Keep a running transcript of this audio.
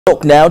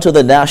Talk now to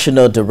the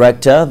National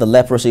Director, the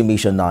Leprosy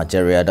Mission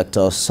Nigeria,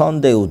 Dr.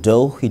 Sunday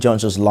Udo. He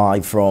joins us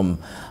live from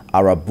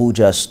our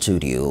Abuja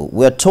studio.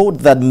 We're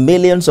told that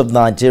millions of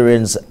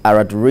Nigerians are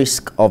at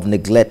risk of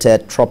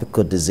neglected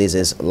tropical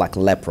diseases like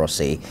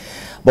leprosy.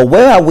 But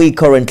where are we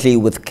currently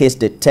with case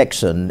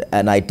detection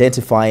and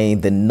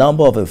identifying the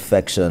number of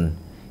infection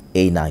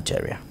in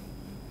Nigeria?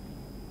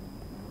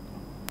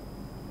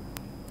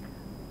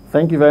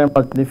 Thank you very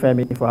much,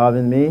 Nifemi, for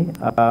having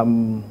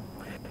me.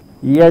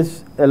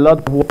 Yes, a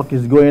lot of work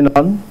is going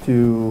on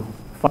to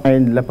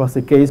find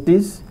leprosy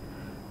cases.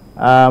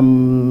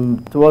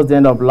 Towards the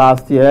end of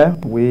last year,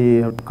 we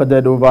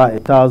recorded over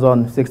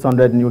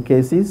 1,600 new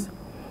cases.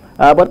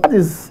 But that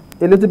is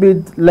a little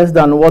bit less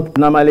than what we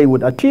normally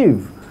would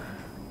achieve.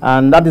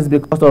 And that is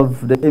because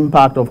of the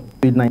impact of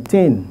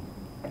COVID-19.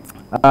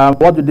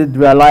 What we did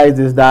realize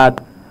is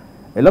that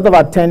a lot of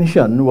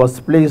attention was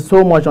placed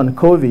so much on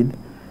COVID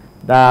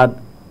that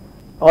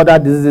other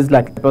diseases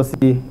like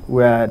leprosy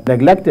were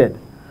neglected.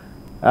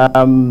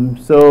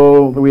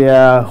 So we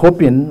are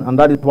hoping, and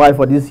that is why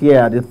for this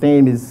year the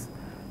theme is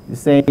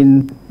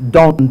saying,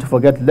 don't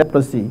forget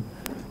leprosy.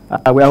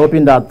 We are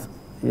hoping that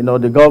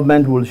the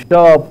government will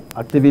show up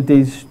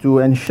activities to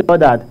ensure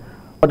that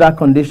other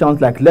conditions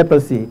like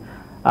leprosy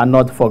are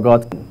not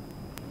forgotten.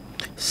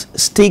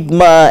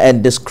 Stigma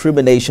and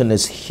discrimination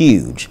is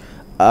huge.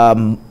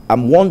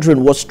 I'm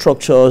wondering what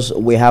structures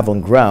we have on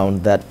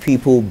ground that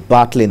people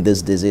battling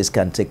this disease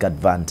can take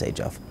advantage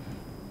of.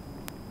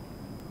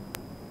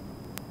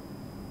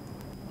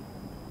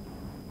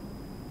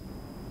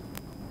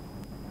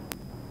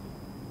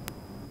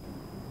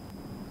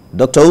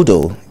 Dr.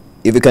 Udo,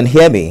 if you can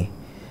hear me,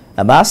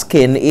 I'm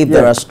asking if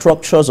there are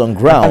structures on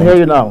ground. I can hear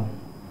you now.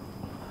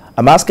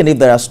 I'm asking if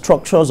there are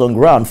structures on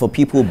ground for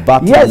people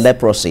battling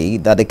leprosy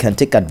that they can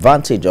take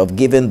advantage of,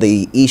 given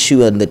the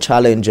issue and the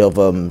challenge of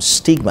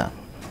stigma.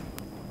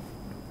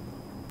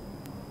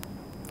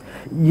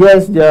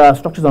 Yes, there are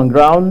structures on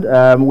ground.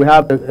 We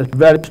have a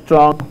very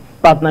strong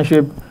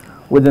partnership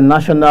with the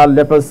National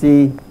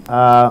Leprosy,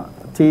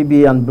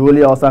 TB and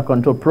Bully Ulcer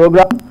Control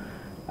Program.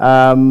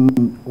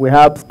 We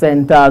have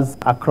centers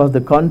across the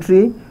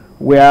country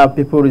where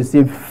people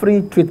receive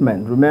free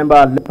treatment.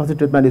 Remember, leprosy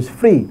treatment is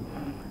free.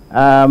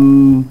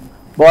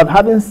 But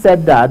having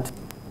said that,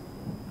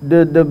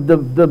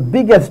 the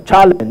biggest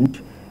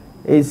challenge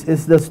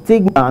is the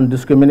stigma and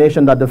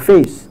discrimination that they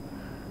face.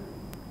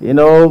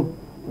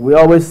 We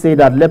always say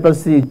that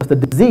leprosy is just a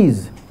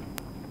disease.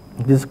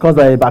 It is caused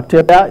by a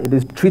bacteria, it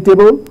is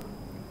treatable,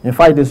 in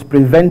fact it is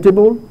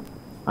preventable,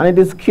 and it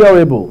is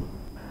curable.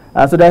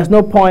 So there's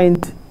no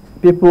point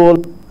people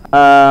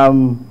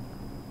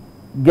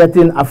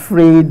getting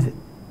afraid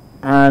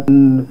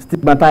and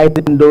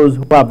stigmatizing those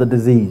who have the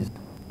disease.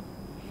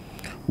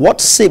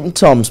 What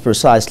symptoms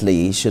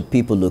precisely should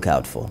people look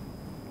out for?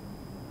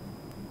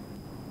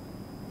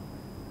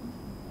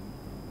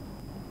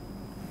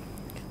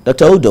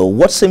 Dr. Udo,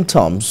 what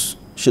symptoms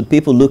should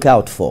people look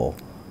out for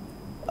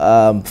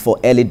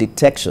early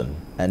detection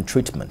and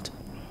treatment?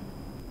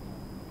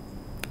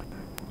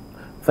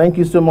 Thank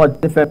you so much.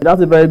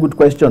 That's a very good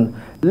question.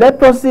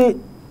 Leprosy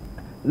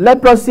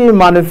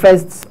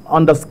manifests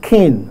on the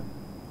skin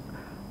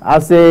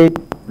as a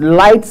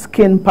light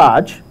skin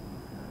patch,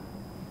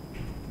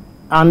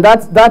 and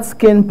that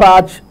skin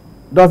patch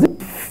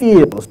doesn't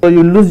feel, so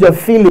you lose your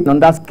feeling on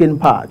that skin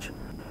patch.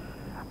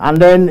 And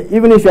then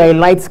even if you're a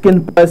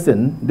light-skinned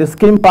person, the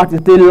skin patch is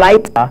still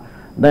lighter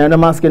than your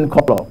normal skin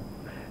color.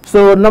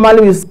 So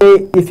normally we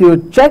say if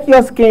you check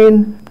your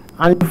skin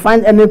and you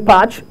find any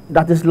patch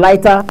that is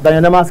lighter than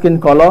your normal skin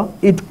color,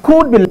 it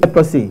could be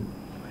leprosy.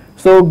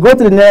 So go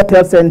to the nearest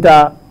health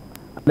center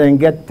and then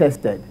get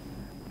tested.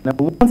 Now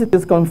once it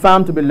is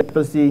confirmed to be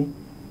leprosy,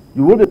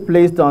 you will be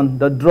placed on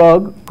the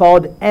drug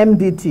called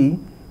MDT,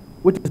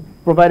 which is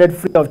provided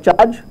free of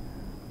charge,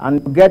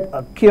 and you get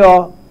a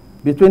cure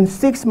between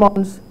 6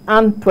 months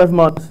and 12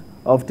 months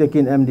of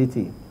taking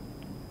MDT.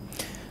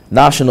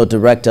 National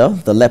Director,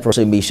 the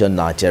Leprosy Mission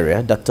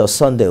Nigeria, Dr.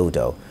 Sunday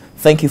Udo,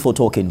 thank you for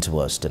talking to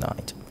us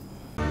tonight.